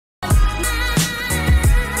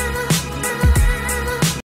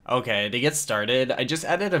Okay, to get started, I just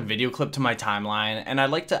added a video clip to my timeline and I'd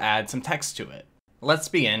like to add some text to it. Let's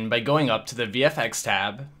begin by going up to the VFX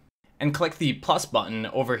tab and click the plus button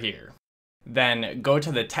over here. Then go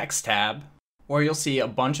to the text tab, where you'll see a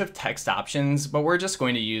bunch of text options, but we're just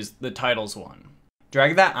going to use the titles one.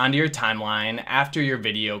 Drag that onto your timeline after your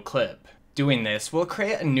video clip. Doing this will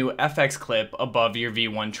create a new FX clip above your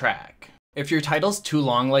V1 track. If your title's too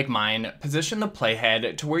long like mine, position the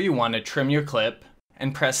playhead to where you want to trim your clip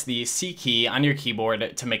and press the C key on your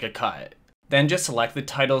keyboard to make a cut. Then just select the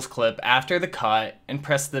titles clip after the cut and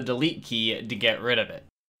press the delete key to get rid of it.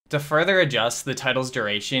 To further adjust the title's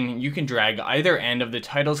duration, you can drag either end of the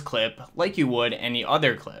titles clip like you would any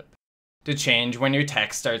other clip. To change when your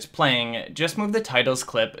text starts playing, just move the titles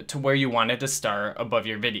clip to where you want it to start above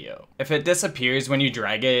your video. If it disappears when you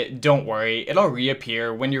drag it, don't worry, it'll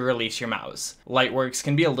reappear when you release your mouse. Lightworks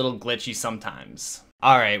can be a little glitchy sometimes.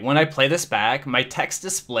 Alright, when I play this back, my text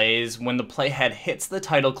displays when the playhead hits the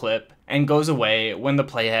title clip and goes away when the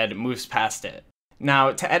playhead moves past it.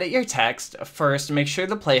 Now, to edit your text, first make sure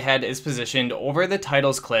the playhead is positioned over the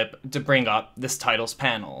titles clip to bring up this titles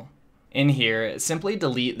panel. In here, simply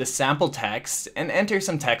delete the sample text and enter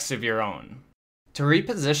some text of your own. To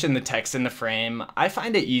reposition the text in the frame, I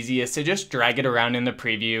find it easiest to just drag it around in the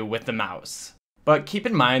preview with the mouse. But keep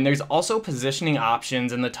in mind there's also positioning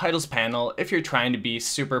options in the titles panel if you're trying to be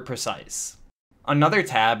super precise. Another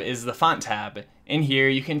tab is the font tab. In here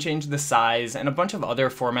you can change the size and a bunch of other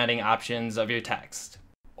formatting options of your text.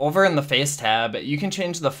 Over in the face tab, you can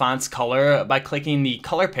change the font's color by clicking the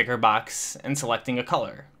color picker box and selecting a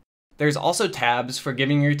color. There's also tabs for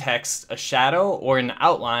giving your text a shadow or an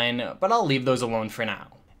outline, but I'll leave those alone for now.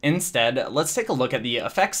 Instead, let's take a look at the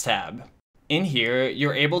effects tab. In here,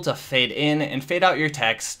 you're able to fade in and fade out your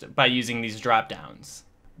text by using these drop-downs.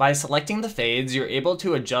 By selecting the fades, you're able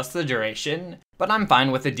to adjust the duration, but I'm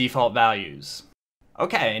fine with the default values.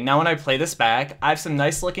 Okay, now when I play this back, I have some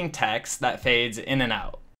nice looking text that fades in and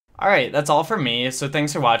out. Alright, that's all from me, so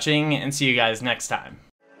thanks for watching and see you guys next time.